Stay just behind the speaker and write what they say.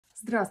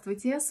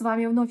Здравствуйте, с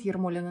вами вновь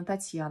Ермолина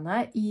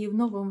Татьяна, и в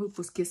новом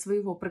выпуске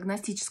своего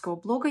прогностического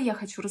блога я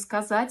хочу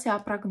рассказать о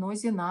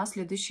прогнозе на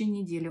следующую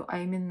неделю, а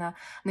именно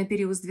на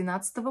период с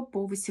 12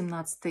 по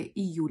 18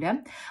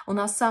 июля. У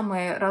нас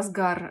самый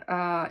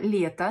разгар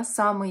лета,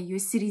 самая ее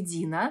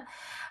середина.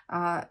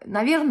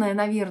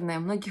 Наверное,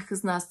 многих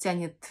из нас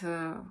тянет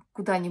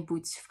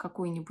куда-нибудь в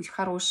какое-нибудь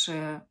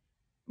хорошее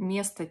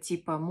место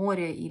типа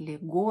моря или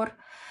гор.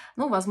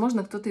 Ну,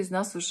 возможно, кто-то из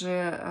нас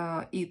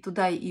уже и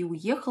туда и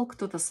уехал,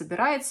 кто-то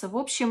собирается. В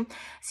общем,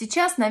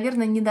 сейчас,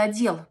 наверное, не до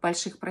дел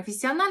больших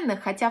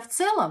профессиональных, хотя в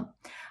целом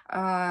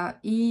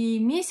и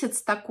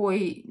месяц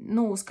такой,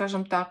 ну,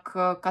 скажем так,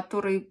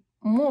 который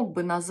мог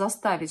бы нас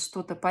заставить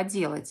что-то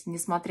поделать,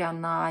 несмотря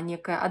на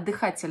некое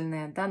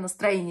отдыхательное, да,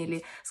 настроение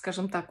или,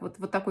 скажем так, вот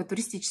такой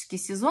туристический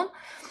сезон.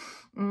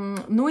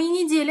 Ну и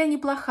неделя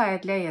неплохая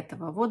для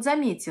этого. Вот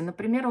заметьте,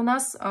 например, у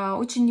нас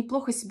очень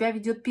неплохо себя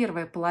ведет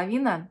первая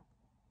половина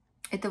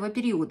этого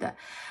периода.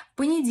 В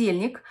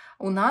понедельник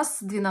у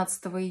нас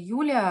 12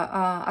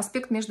 июля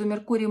аспект между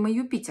Меркурием и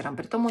Юпитером.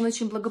 Притом он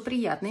очень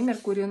благоприятный.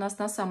 Меркурий у нас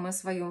на самом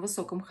своем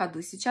высоком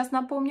ходу. Сейчас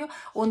напомню,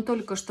 он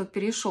только что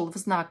перешел в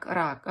знак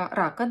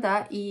рака,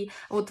 да, и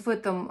вот в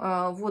этом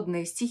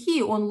водной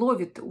стихии он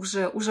ловит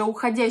уже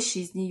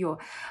уходящий из нее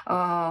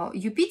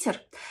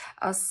Юпитер,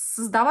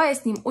 создавая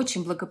с ним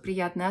очень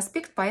благоприятный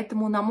аспект.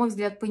 Поэтому, на мой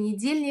взгляд,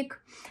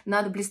 понедельник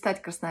надо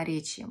блистать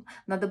красноречием,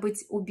 надо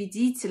быть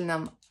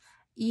убедительным.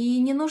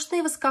 И не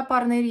нужны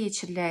высокопарные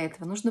речи для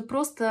этого. Нужно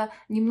просто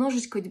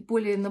немножечко быть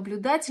более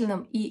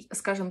наблюдательным. И,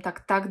 скажем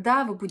так,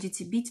 тогда вы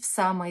будете бить в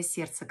самое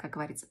сердце, как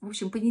говорится. В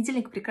общем,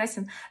 понедельник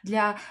прекрасен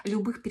для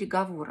любых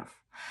переговоров,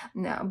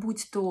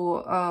 будь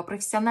то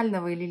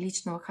профессионального или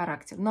личного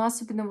характера. Но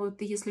особенно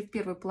вот если в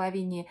первой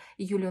половине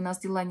июля у нас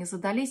дела не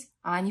задались,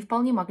 а они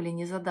вполне могли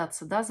не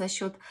задаться, да, за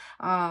счет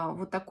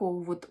вот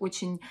такого вот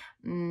очень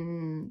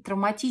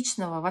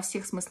травматичного во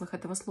всех смыслах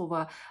этого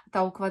слова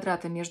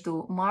тау-квадрата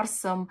между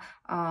Марсом,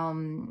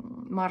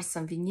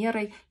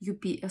 Венерой,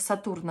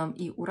 Сатурном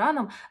и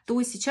Ураном,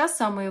 то сейчас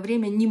самое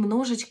время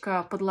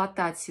немножечко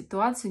подлатать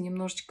ситуацию,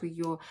 немножечко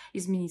ее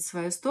изменить в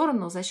свою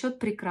сторону за счет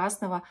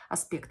прекрасного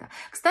аспекта.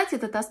 Кстати,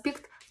 этот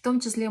аспект в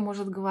том числе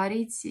может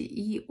говорить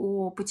и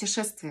о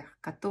путешествиях,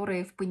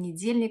 которые в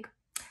понедельник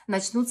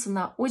начнутся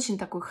на очень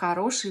такой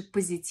хорошей,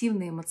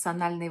 позитивной,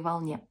 эмоциональной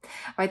волне.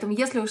 Поэтому,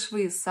 если уж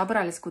вы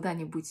собрались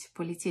куда-нибудь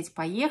полететь,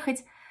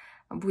 поехать,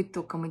 будь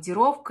то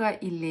командировка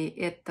или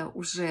это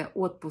уже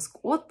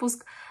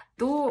отпуск,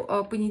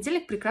 то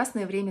понедельник –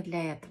 прекрасное время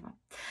для этого.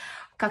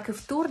 Как и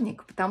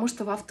вторник, потому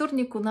что во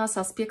вторник у нас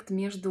аспект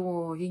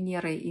между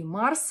Венерой и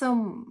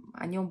Марсом.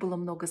 О нем было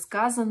много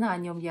сказано, о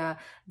нем я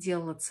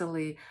делала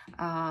целое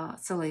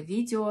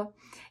видео.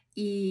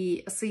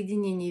 И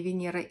соединение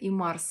Венеры и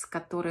Марс,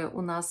 которое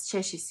у нас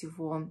чаще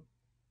всего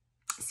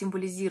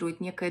символизирует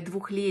некое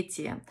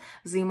двухлетие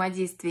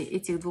взаимодействия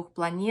этих двух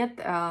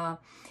планет,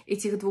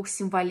 этих двух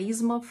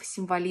символизмов.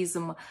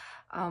 Символизм,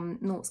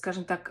 ну,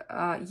 скажем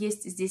так,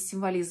 есть здесь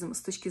символизм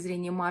с точки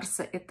зрения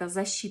Марса, это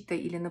защита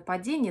или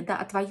нападение, да,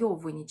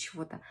 отвоевывание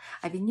чего-то,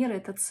 а Венера —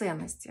 это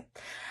ценности.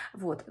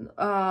 Вот.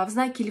 В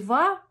знаке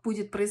Льва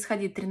будет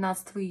происходить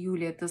 13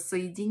 июля это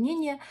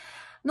соединение.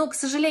 Но, к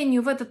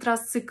сожалению, в этот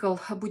раз цикл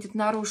будет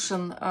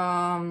нарушен,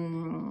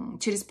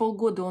 через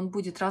полгода он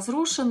будет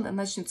разрушен,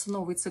 начнется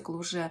новый цикл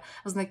уже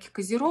в знаке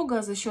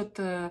Козерога за счет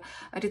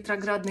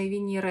ретроградной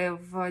Венеры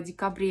в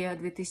декабре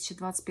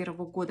 2021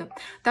 года.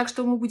 Так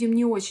что мы будем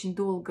не очень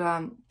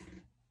долго,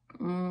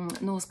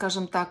 ну,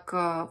 скажем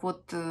так,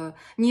 вот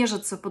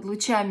нежиться под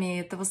лучами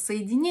этого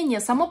соединения.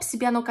 Само по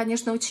себе оно,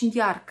 конечно, очень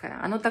яркое,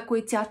 оно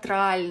такое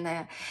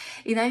театральное.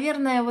 И,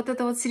 наверное, вот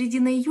эта вот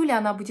середина июля,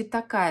 она будет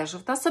такая же.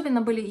 Вот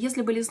особенно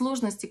если были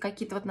сложности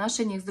какие-то в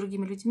отношениях с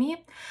другими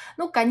людьми,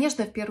 ну,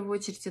 конечно, в первую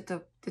очередь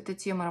это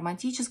тема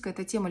романтическая,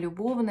 это тема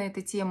любовная,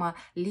 это тема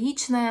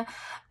личная,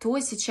 то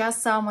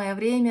сейчас самое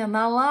время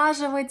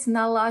налаживать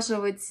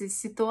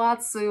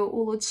ситуацию,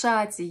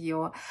 улучшать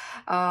ее,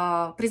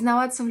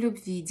 признаваться в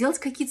любви, делать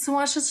какие-то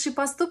сумасшедшие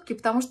поступки,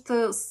 потому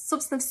что,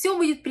 собственно, все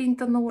будет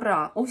принято на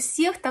ура. У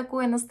всех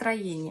такое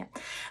настроение.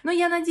 Но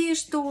я надеюсь,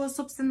 что,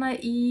 собственно,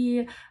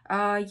 и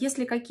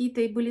если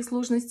какие-то были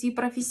сложности и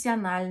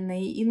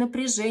профессиональные, и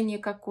напряжение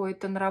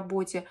какое-то на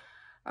работе,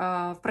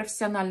 в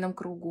профессиональном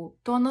кругу,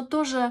 то оно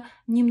тоже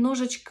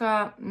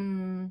немножечко,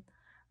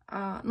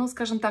 ну,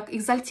 скажем так,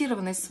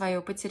 экзальтированность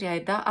свою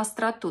потеряет, да,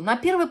 остроту. На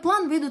первый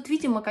план выйдут,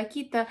 видимо,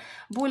 какие-то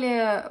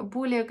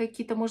более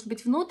какие-то, может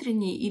быть,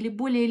 внутренние или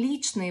более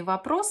личные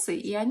вопросы,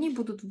 и они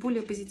будут в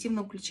более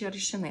позитивном ключе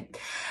решены.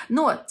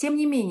 Но, тем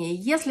не менее,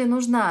 если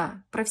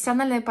нужна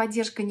профессиональная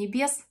поддержка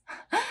небес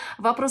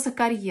в вопросах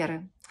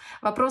карьеры,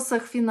 в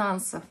вопросах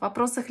финансов, в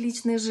вопросах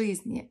личной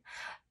жизни,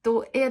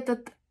 то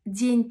этот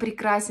день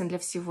прекрасен для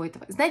всего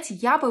этого. Знаете,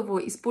 я бы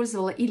его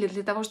использовала или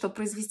для того, чтобы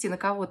произвести на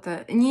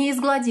кого-то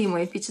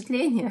неизгладимое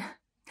впечатление,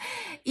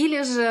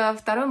 Или же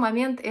второй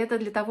момент – это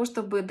для того,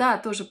 чтобы, да,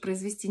 тоже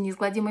произвести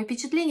неизгладимое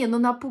впечатление, но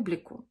на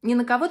публику, не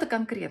на кого-то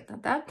конкретно,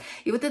 да.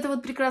 И вот это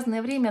вот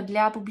прекрасное время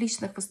для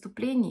публичных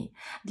выступлений,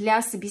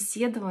 для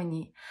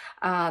собеседований,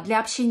 для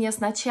общения с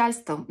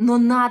начальством, но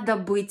надо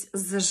быть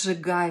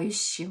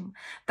зажигающим.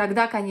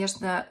 Тогда,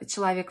 конечно,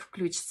 человек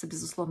включится,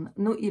 безусловно,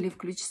 ну или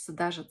включится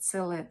даже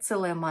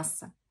целая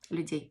масса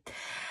людей.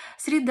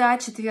 Среда,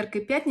 четверг и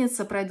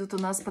пятница пройдут у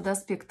нас под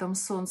аспектом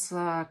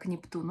Солнца к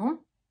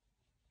Нептуну.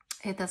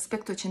 Это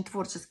аспект очень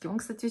творческий. Он,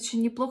 кстати,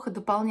 очень неплохо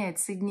дополняет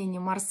соединение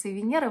Марса и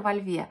Венеры во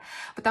Льве,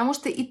 потому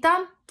что и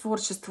там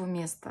творчеству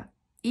место,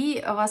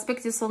 и в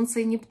аспекте Солнца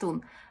и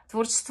Нептун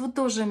творчеству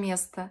тоже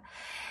место.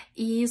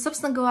 И,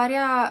 собственно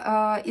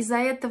говоря, из-за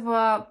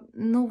этого,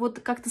 ну вот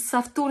как-то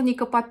со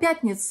вторника по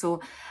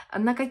пятницу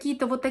на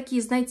какие-то вот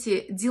такие,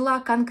 знаете, дела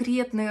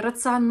конкретные,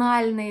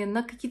 рациональные,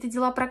 на какие-то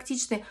дела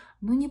практичные,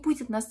 ну не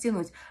будет нас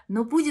тянуть,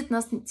 но будет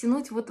нас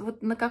тянуть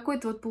вот на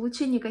какое-то вот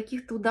получение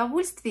каких-то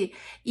удовольствий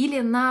или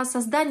на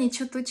создание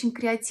чего-то очень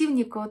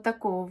креативненького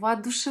такого,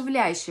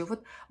 воодушевляющего.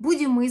 Вот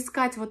будем мы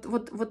искать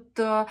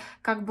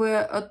как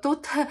бы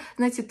тот,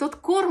 знаете, тот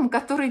корм,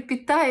 который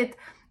питает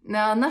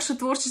нашу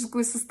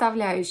творческую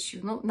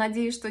составляющую. Ну,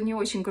 надеюсь, что не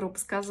очень грубо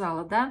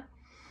сказала, да?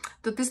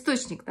 Тот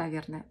источник,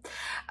 наверное.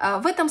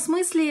 В этом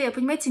смысле,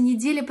 понимаете,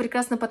 неделя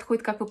прекрасно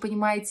подходит, как вы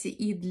понимаете,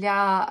 и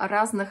для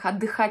разных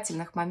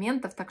отдыхательных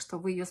моментов, так что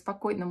вы ее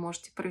спокойно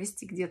можете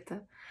провести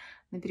где-то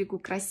на берегу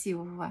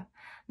красивого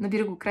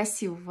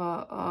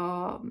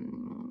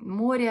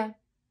моря,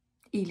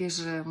 или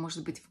же,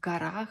 может быть, в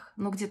горах,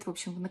 ну, где-то, в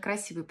общем, на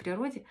красивой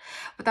природе.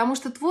 Потому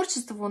что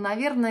творчеству,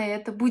 наверное,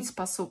 это будет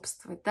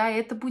способствовать. Да? И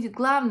это будет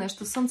главное,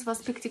 что Солнце в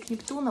аспекте к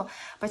Нептуну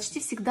почти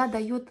всегда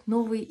дает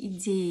новые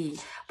идеи,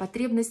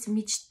 потребность в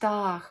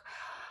мечтах.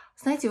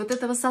 Знаете, вот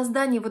этого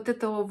создания, вот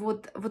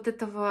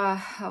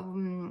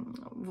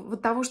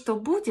того, что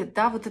будет,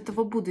 да, вот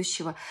этого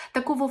будущего,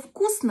 такого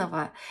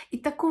вкусного и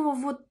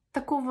такого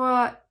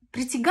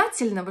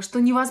притягательного,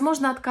 что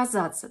невозможно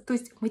отказаться, то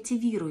есть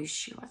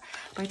мотивирующего.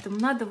 Поэтому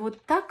надо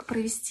вот так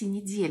провести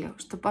неделю,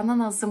 чтобы она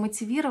нас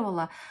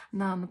замотивировала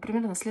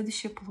например, на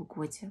следующее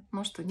полугодие.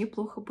 Ну что,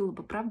 неплохо было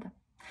бы, правда?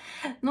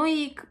 Ну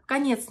и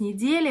конец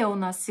недели у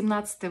нас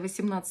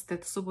 17-18,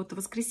 это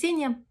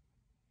суббота-воскресенье.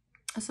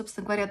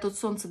 Собственно говоря, тут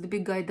Солнце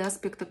добегает до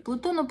аспекта к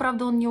Плутону,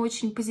 правда, он не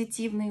очень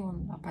позитивный,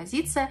 он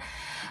оппозиция.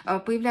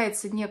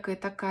 Появляется некая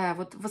такая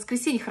вот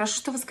воскресенье, хорошо,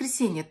 что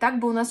воскресенье. Так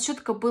бы у нас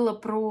четко было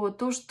про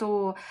то,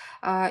 что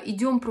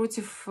идем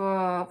против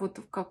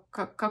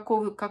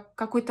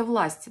какой-то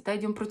власти, да,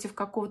 идем против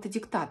какого-то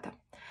диктата.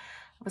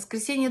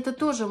 Воскресенье это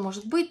тоже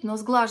может быть, но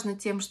сглажено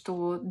тем,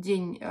 что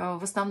день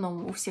в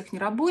основном у всех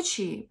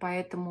нерабочий,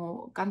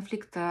 поэтому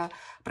конфликта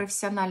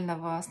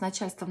профессионального с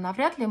начальством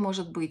навряд ли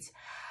может быть.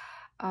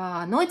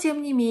 Но,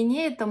 тем не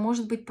менее, это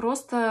может быть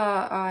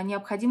просто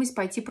необходимость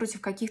пойти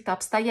против каких-то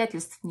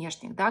обстоятельств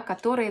внешних, да,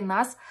 которые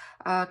нас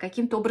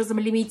каким-то образом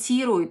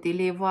лимитируют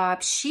или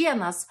вообще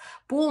нас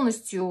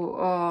полностью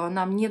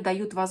нам не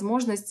дают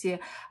возможности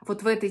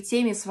вот в этой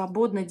теме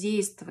свободно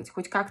действовать,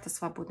 хоть как-то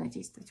свободно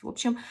действовать. В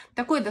общем,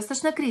 такое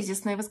достаточно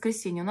кризисное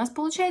воскресенье у нас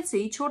получается,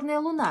 и черная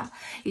луна.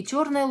 И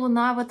черная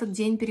луна в этот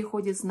день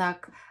переходит в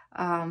знак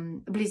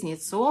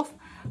Близнецов.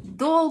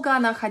 Долго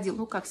она ходила,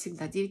 ну, как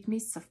всегда, 9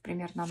 месяцев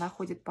примерно она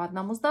ходит по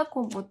одному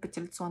знаку. Вот по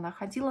Тельцу она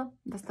ходила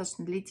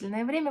достаточно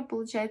длительное время,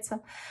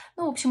 получается.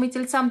 Ну, в общем, и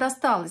Тельцам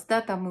досталось,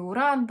 да, там и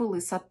Уран был,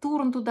 и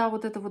Сатурн туда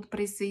вот это вот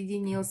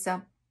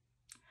присоединился.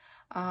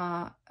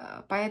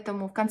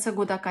 Поэтому в конце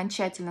года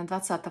окончательно,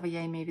 20-го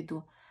я имею в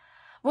виду.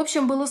 В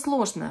общем, было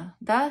сложно,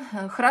 да?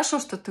 Хорошо,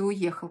 что ты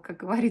уехал, как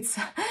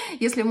говорится,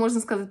 если можно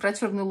сказать про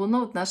черную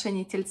луну в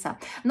отношении Тельца.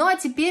 Ну, а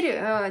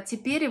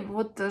теперь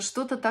вот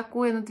что-то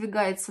такое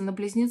надвигается на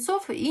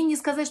Близнецов. И не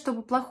сказать,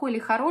 чтобы плохой или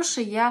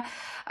хороший, я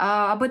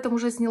об этом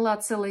уже сняла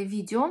целое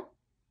видео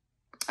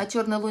о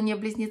черной луне в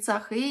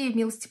Близнецах. И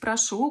милости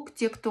прошу,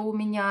 те, кто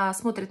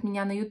смотрит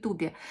меня на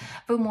Ютубе,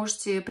 вы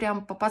можете прямо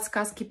по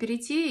подсказке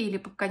перейти или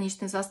по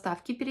конечной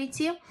заставке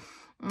перейти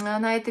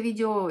на это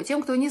видео.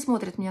 Тем, кто не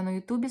смотрит меня на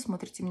ютубе,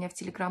 смотрите меня в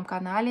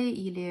телеграм-канале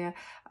или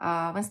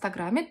в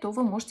инстаграме, то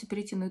вы можете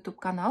перейти на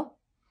ютуб-канал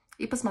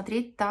и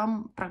посмотреть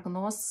там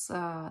прогноз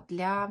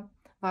для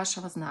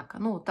вашего знака.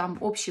 Ну, там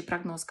общий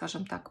прогноз,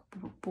 скажем так,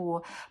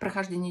 по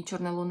прохождению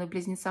черной луны в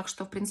Близнецах,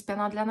 что, в принципе,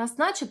 она для нас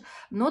значит,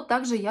 но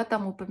также я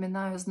там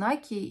упоминаю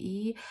знаки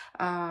и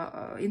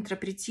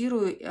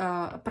интерпретирую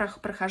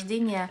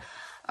прохождение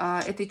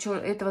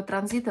этого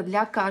транзита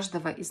для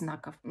каждого из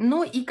знаков.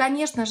 Ну и,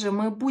 конечно же,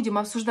 мы будем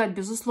обсуждать,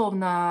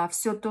 безусловно,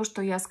 все то,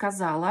 что я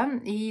сказала.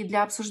 И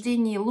для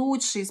обсуждения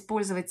лучше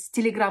использовать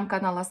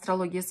телеграм-канал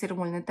 «Астрология с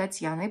Ермолиной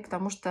Татьяной»,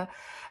 потому что,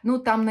 ну,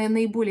 там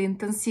наиболее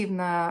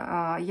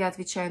интенсивно я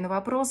отвечаю на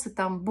вопросы,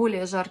 там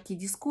более жаркие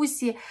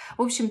дискуссии.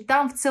 В общем,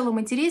 там в целом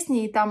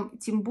интереснее, и там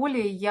тем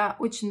более я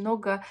очень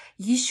много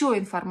еще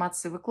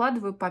информации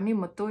выкладываю,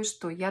 помимо той,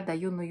 что я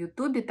даю на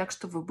ютубе, так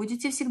что вы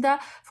будете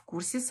всегда в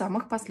курсе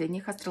самых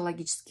последних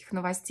астрологических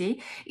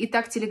новостей.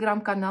 Итак,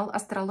 телеграм-канал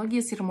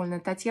 «Астрология с Ермолиной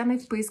Татьяной»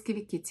 в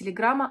поисковике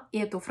телеграма.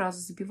 Эту фразу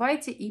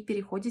забивайте и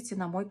переходите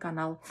на мой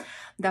канал.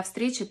 До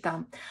встречи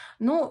там.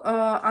 Ну,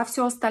 а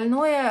все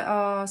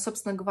остальное,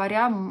 собственно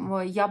говоря,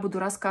 я буду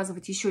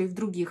рассказывать еще и в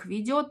других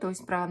видео. То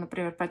есть,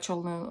 например,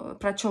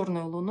 про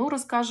черную луну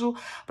расскажу,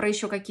 про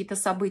еще какие-то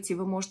события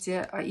вы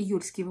можете,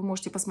 июльские, вы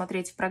можете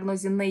посмотреть в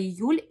прогнозе на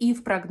июль и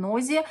в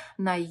прогнозе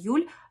на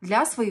июль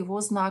для своего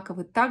знака.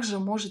 Вы также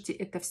можете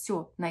это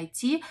все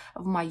найти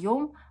в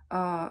моем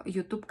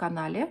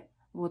YouTube-канале.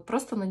 Вот,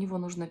 просто на него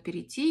нужно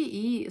перейти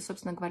и,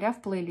 собственно говоря,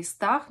 в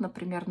плейлистах,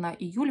 например, на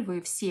июль вы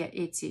все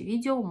эти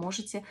видео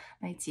можете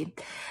найти.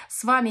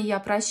 С вами я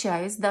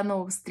прощаюсь. До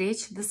новых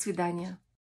встреч. До свидания.